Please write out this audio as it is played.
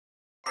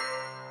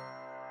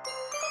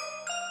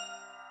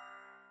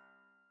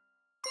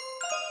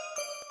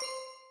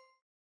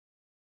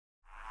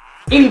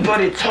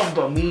Anybody talk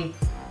about me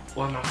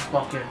or my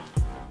fucking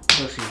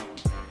pussy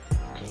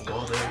can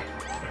go there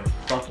and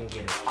fucking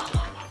get it. I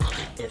love my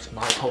pussy. It's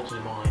my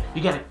Pokemon.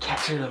 You gotta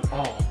capture them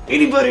all.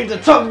 Anybody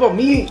that talk about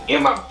me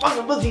and my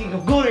fucking pussy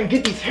can go there and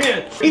get these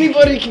hands.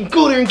 Anybody can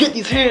go there and get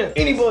these hands.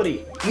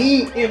 Anybody.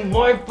 Me and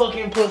my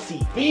fucking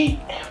pussy. Me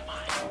and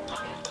my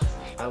fucking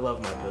pussy. I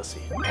love my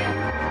pussy.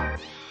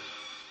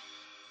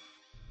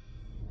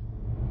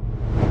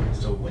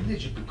 So when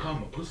did you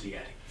become a pussy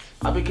addict?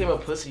 I became a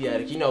pussy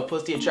addict. You know,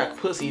 pussy attract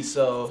pussy,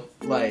 so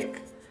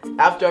like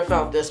after I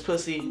found this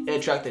pussy, it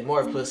attracted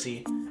more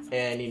pussy,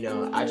 and you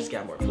know, I just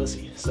got more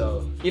pussy.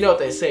 So you know what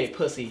they say,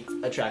 pussy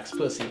attracts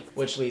pussy,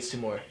 which leads to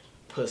more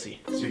pussy.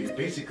 So you're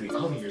basically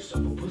calling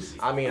yourself a pussy.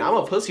 I mean, I'm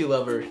a pussy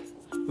lover.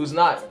 Who's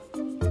not? I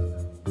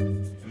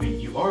mean,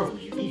 you are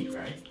what you eat,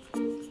 right?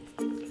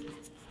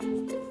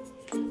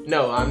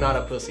 No, I'm not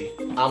a pussy.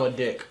 I'm a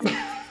dick.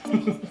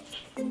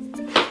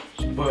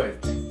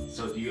 But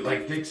so do you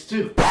like dicks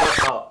too?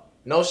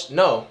 No,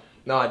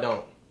 I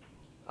don't.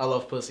 I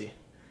love pussy.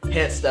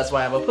 Hence, that's why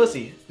I have a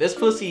pussy. This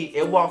pussy,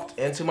 it walked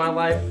into my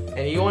life,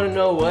 and you want to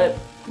know what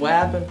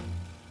happened?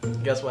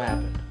 Guess what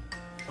happened?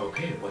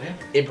 Okay, what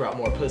happened? It brought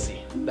more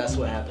pussy. That's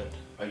what happened.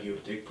 Are you a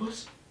dick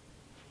puss?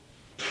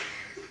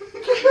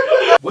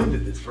 When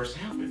did this first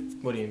happen?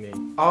 What do you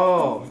mean?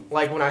 Oh,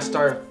 like when I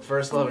started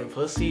first loving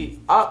pussy,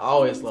 I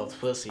always loved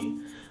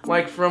pussy.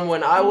 Like from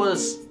when I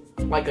was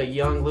like a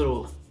young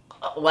little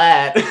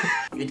lad,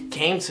 it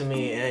came to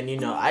me, and you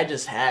know, I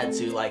just had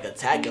to like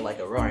attack it like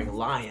a roaring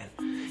lion.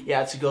 You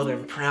had to go there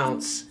and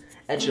pounce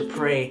at your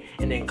prey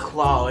and then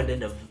claw and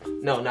then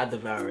no, not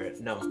devour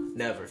it. No,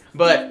 never.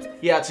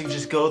 But you had to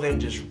just go there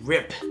and just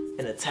rip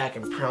and attack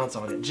and pounce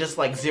on it, just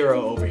like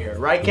Zero over here,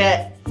 right,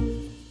 cat?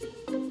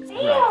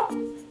 Right.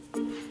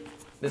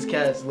 This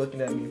cat is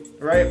looking at me,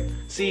 right?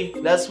 See,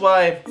 that's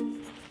why,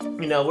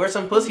 you know, we're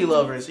some pussy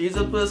lovers. He's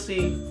a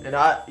pussy, and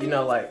I, you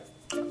know, like,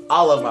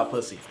 I love my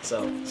pussy.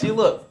 So, see,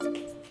 look.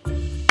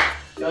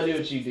 Y'all do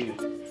what you do.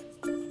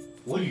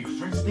 What do your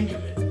friends think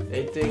of it?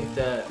 They think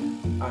that,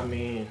 I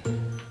mean,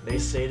 they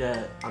say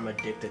that I'm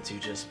addicted to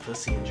just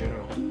pussy in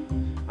general.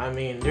 I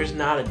mean, there's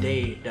not a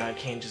day that I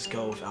can't just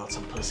go without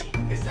some pussy.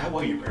 Is that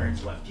why your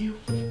parents left you?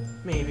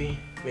 Maybe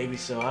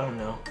so, I don't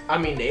know. I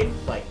mean, they,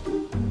 like,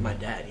 my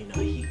dad, you know,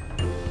 he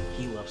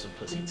loves some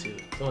pussy too.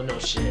 Oh, no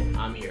shit,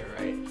 I'm here,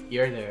 right?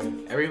 You're there.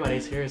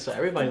 Everybody's here, so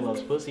everybody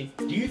loves pussy.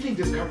 Do you think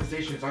this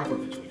conversation is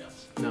awkward between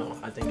us? No,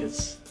 I think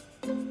it's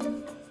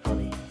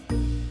funny.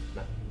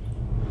 No.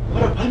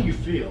 How do you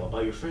feel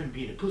about your friend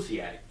being a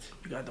pussy addict?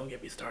 You guys don't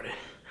get me started.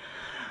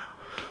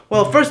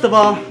 Well, first of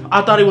all,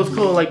 I thought it was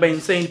cool, like, by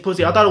saying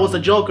pussy. I thought it was a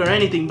joke or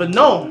anything, but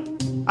no.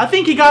 I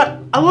think he got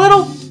a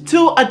little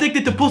too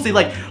addicted to pussy.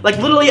 Like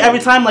literally every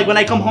time, like, when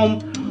I come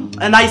home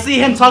and I see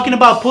him talking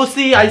about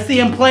pussy, I see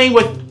him playing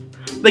with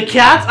the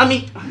cats. I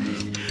mean,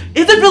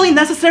 is it really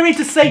necessary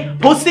to say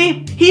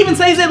pussy? He even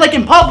says it, like,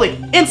 in public,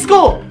 in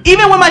school,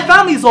 even when my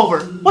family's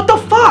over. What the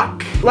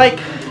fuck? Like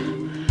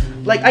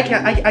I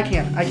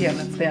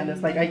can't stand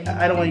this. Like,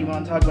 I don't even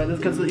want to talk about this,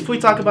 because if we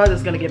talk about it,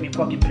 it's gonna get me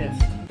fucking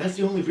pissed. That's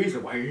the only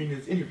reason why you're in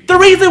this interview. The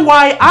reason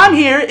why I'm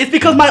here is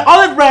because my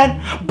other friend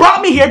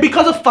brought me here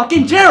because of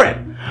fucking Jared.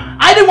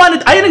 I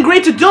didn't agree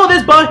to do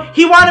this, but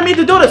he wanted me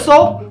to do this,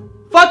 so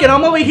fuck it,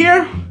 I'm over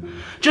here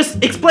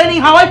just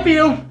explaining how I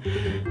feel,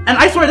 and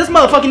I swear this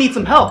motherfucker needs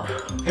some help.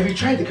 Have you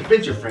tried to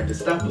convince your friend to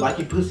stop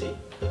liking pussy?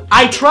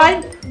 I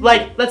tried,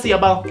 like, let's see,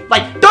 about,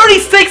 like,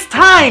 36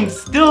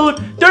 times,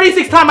 dude.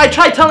 36 times I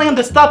tried telling him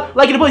to stop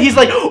liking the pussy. He's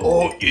like,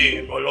 oh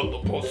yeah, I love the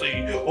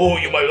pussy. Oh,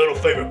 you're my little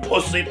favorite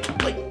pussy.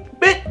 Like,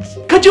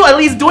 bitch, could you at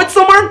least do it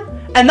somewhere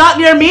and not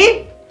near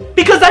me?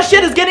 Because that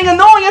shit is getting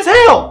annoying as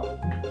hell.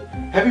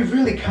 Have you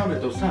really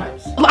counted those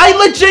times? I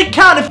legit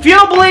count. If you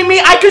don't believe me,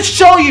 I could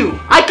show you.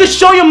 I could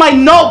show you my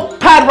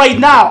notepad right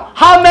now.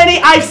 How many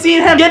I've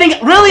seen him getting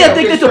really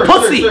addicted to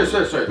pussy.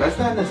 Sir, that's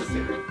not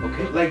necessary,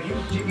 okay? Like,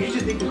 you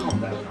just need to calm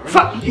down,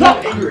 alright? You no.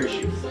 have anger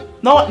issues.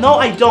 No,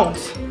 I don't.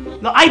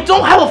 No, I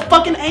don't have a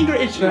fucking anger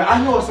issue. I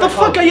know a psychologist. The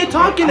fuck are you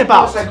talking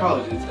about? I know a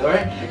psychologist,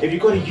 alright? If you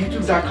go to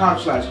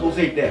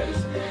youtube.com/JoseDeves,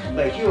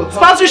 like, he will talk.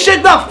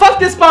 Sponsorship? No, fuck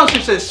this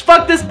sponsorship.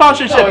 Fuck this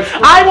sponsorship. No,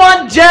 I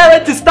want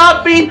Jared to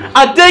stop being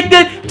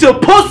addicted to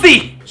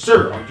pussy.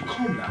 Sir, are you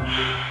calm now?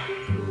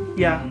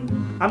 Yeah,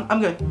 I'm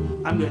good.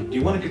 I'm good. Do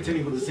you want to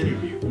continue with this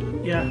interview?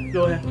 Yeah,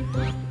 go ahead.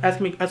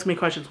 Ask me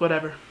questions,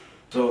 whatever.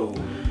 So,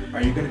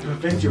 are you gonna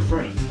convince your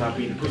friend to stop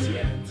being a pussy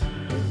addict?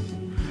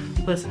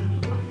 Listen,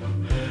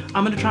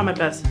 I'm gonna try my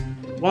best,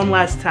 one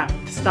last time,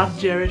 to stop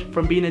Jared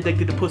from being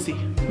addicted to pussy.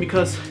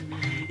 Because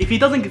if he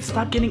doesn't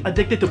stop getting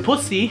addicted to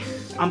pussy,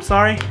 I'm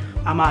sorry,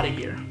 I'm out of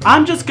here.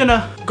 I'm just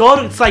gonna go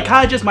to a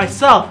psychiatrist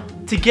myself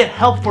to get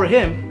help for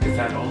him. Is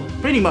that all?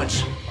 Pretty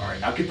much. Alright,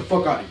 now get the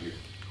fuck out of here.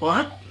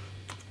 What?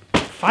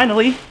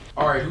 Finally.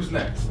 Alright, who's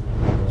next?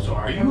 So,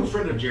 are you a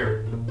friend of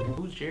Jared?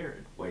 Who's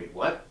Jared? Wait,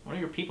 what? One of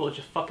your people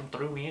just fucking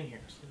threw me in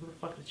here. So who the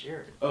fuck is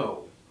Jared?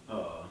 Oh,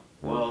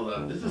 well,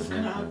 this is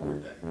kind of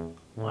awkward then.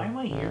 Why am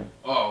I here?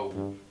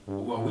 Oh,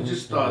 well, we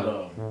just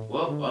thought,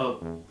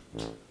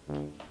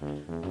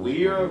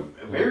 we are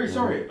very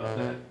sorry about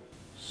that.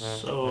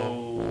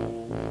 So,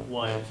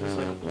 what? Is this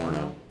like a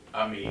porno?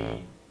 I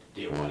mean,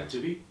 do you want it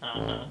to be?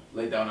 Uh-huh.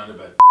 Lay down on the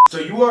bed. So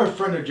you are a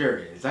friend of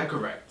Jerry, is that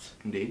correct?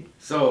 Indeed.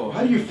 So,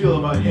 how do you feel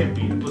about him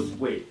being a pussy?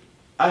 Wait,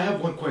 I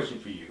have one question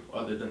for you,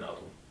 other than other.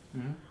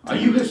 Are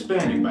you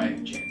Hispanic by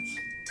any chance?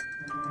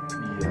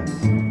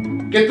 Yes.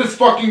 Get this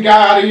fucking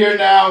guy out of here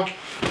now!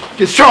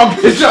 Get strong!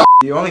 Get strong!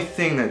 The only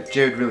thing that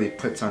Jared really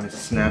puts on his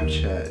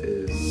Snapchat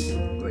is,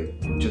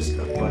 like, just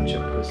a bunch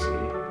of pussy.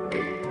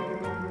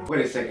 Like,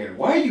 wait a second,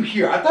 why are you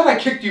here? I thought I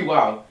kicked you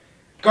out.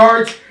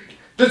 Guards,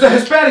 there's a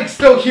Hispanic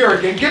still here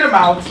again, get him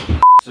out!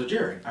 So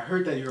Jared, I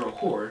heard that you're a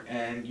whore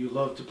and you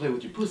love to play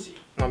with your pussy.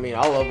 I mean,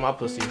 I love my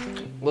pussy.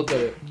 Look at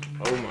it.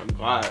 Oh my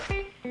god.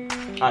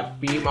 I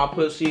feed my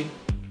pussy.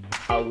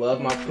 I love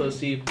my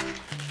pussy.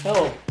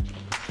 Hell,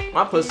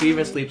 my pussy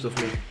even sleeps with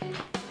me.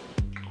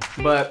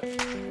 But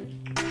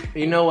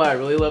you know what I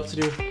really love to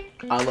do?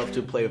 I love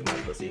to play with my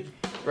pussy.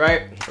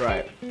 Right?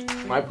 Right.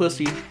 My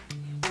pussy.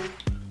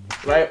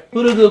 Right?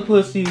 Who the good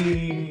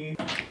pussy?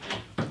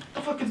 What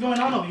the fuck is going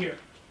on over here?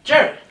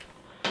 Jared,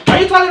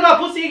 are you talking about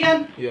pussy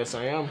again? Yes,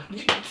 I am.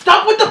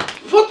 Stop with the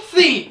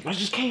pussy! I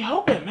just can't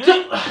help it,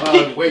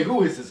 man. Wait,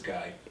 who is this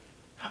guy?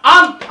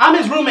 I'm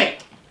his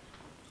roommate.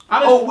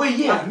 Oh wait,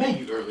 yeah, I met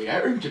you earlier.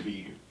 I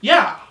interviewed you.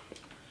 Yeah.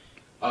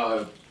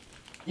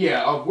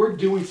 We're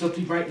doing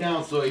something right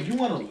now, so if you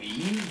want to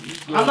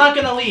leave, I'm not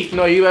gonna leave.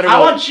 No, you better I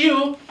go. want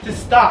you to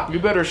stop. You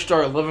better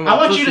start living my I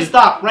want pussy. you to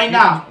stop right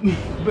now.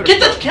 better Get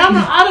the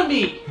camera out of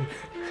me.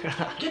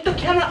 Get the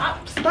camera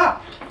out.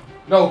 Stop.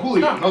 No,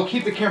 Julio, Stop. no,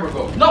 keep the camera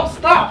going. No,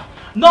 stop.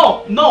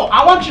 No,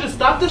 I want you to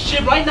stop this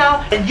shit right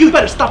now. And you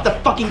better stop the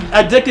fucking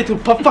addicted to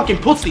fucking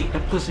pussy.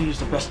 That pussy is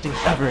the best thing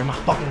ever in my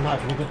fucking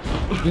life,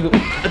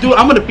 nigga. Dude,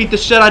 I'm gonna beat the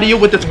shit out of you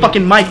with this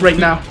fucking mic right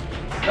now.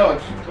 No,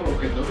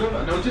 okay,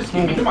 no, just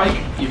give me the mic.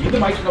 Give me the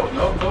mic. No,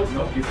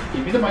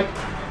 give me the mic.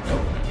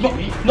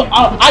 No,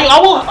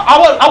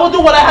 I will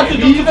do what I have to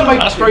do. Give me the mic.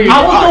 I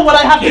will do what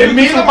I have to do. Give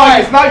me the mic.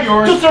 It's not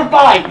yours. To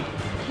survive.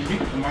 Give me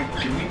the mic.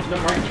 Give me the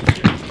mic.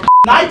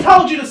 Now, I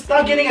told you to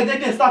stop getting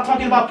addicted and stop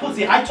talking about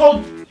pussy. I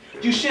told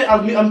you shit.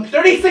 I'm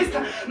 36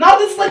 times. Now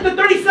this is like the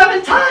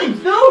 37 times,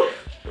 dude.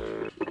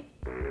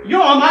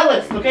 You're on my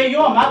list, okay?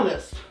 You're on my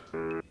list.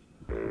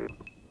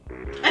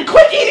 And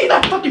quit eating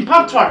that fucking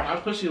Pop-Tart. My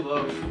pussy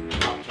loves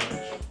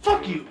Pop-Tarts.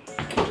 Fuck you.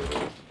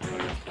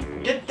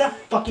 Get that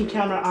fucking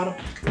camera out of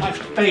my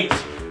face.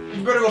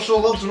 You better go show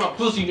love to my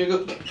pussy,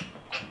 nigga.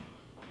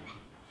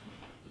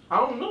 I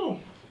don't know.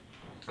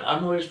 I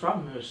don't know what his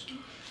problem is.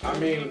 I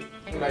mean,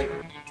 like,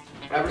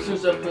 ever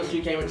since that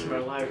pussy came into my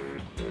life,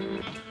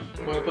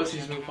 my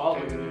pussy's been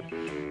following me.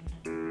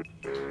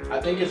 I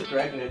think it's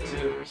pregnant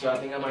too, so I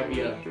think I might be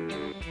a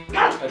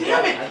God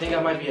damn it! I think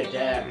I might be a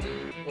dad.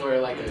 Or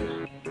like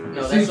a...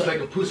 No, Seems that's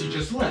like a pussy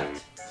just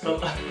left.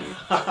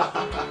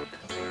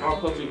 Our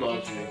pussy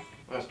loves me.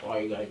 That's all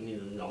you guys need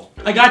to know.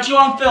 I got you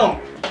on film.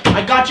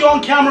 I got you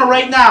on camera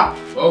right now.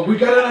 Oh, we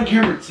got it on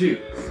camera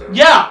too. So.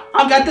 Yeah,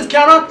 I got this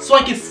camera so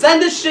I can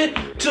send this shit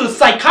to a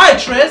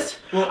psychiatrist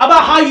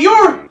about how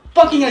you're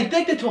fucking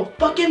addicted to a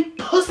fucking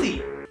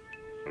pussy.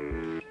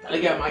 I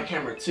got my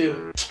camera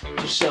too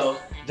to show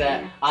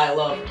that I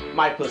love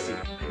my pussy.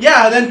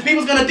 Yeah, then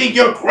people's gonna think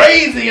you're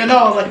crazy, you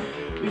know, like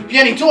you're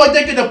getting too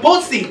addicted to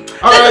pussy.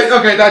 Alright,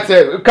 okay, that's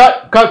it.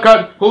 Cut.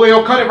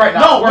 Julio, cut it right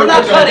now. No, we're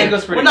not cutting.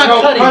 We're not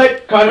cutting. Cut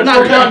it. We're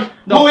not cutting.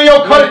 No.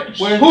 Julio, cut it.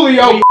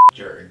 Julio.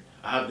 Jared,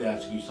 I have to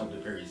ask you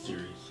something very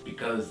serious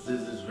because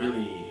this is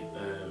really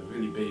a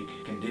really big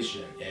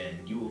condition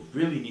and you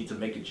really need to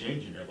make a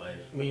change in your life.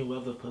 When you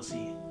love the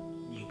pussy,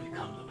 you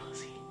become the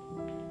pussy.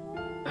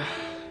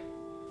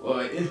 Well,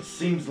 it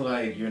seems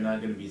like you're not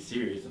going to be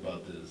serious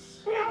about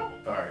this.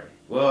 Alright.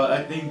 Well,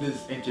 I think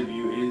this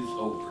interview is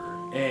over.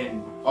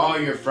 And all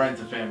your friends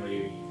and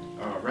family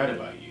are right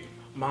about you.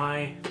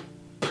 My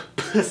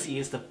pussy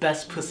is the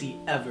best pussy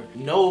ever.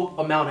 No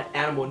amount of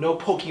animal, no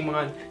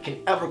Pokemon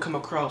can ever come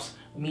across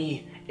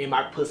me and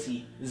my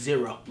pussy.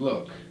 Zero.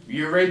 Look,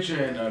 you arranged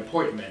an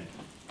appointment.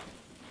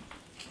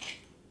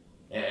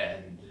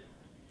 And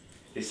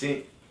it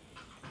seems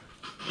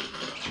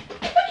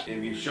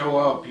if you show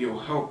up, he'll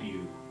help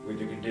you with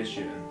the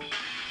condition.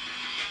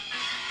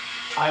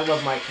 I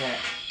love my cat.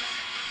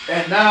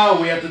 And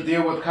now we have to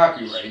deal with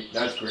copyright.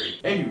 That's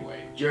great.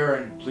 Anyway,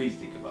 Jaren, please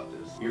think about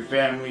this. Your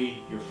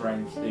family, your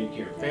friends, they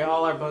care. They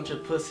all are a bunch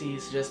of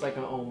pussies, just like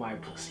I own my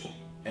pussy.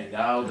 And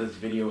now this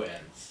video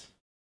ends.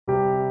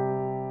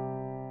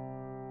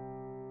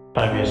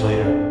 5 years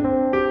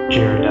later,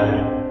 Jared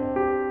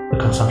died. The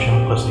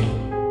consumption of pussy.